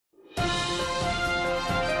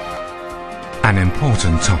An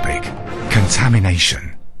important topic: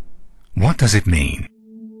 contamination. What does it mean?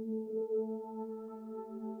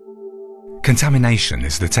 Contamination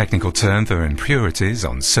is the technical term for impurities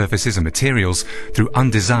on surfaces and materials through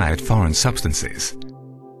undesired foreign substances.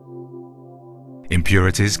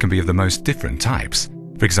 Impurities can be of the most different types,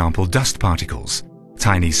 for example dust particles,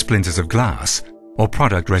 tiny splinters of glass, or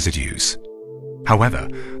product residues. However,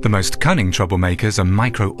 the most cunning troublemakers are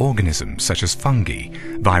microorganisms such as fungi,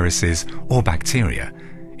 viruses, or bacteria.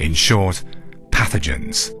 In short,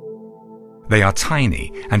 pathogens. They are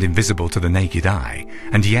tiny and invisible to the naked eye,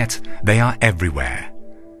 and yet they are everywhere.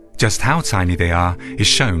 Just how tiny they are is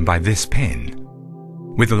shown by this pin.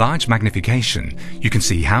 With large magnification, you can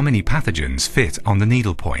see how many pathogens fit on the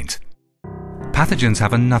needle point. Pathogens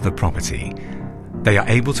have another property. They are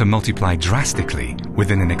able to multiply drastically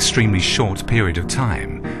within an extremely short period of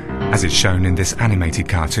time, as is shown in this animated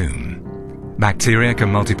cartoon. Bacteria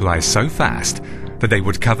can multiply so fast that they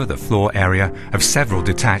would cover the floor area of several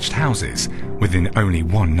detached houses within only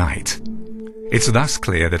one night. It's thus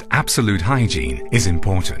clear that absolute hygiene is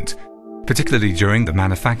important, particularly during the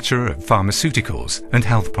manufacture of pharmaceuticals and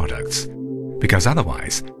health products, because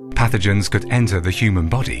otherwise pathogens could enter the human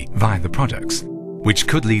body via the products, which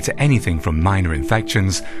could lead to anything from minor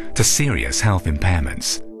infections to serious health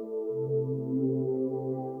impairments.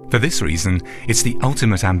 For this reason, it's the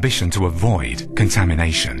ultimate ambition to avoid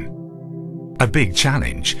contamination. A big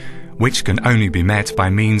challenge, which can only be met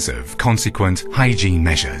by means of consequent hygiene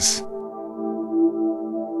measures.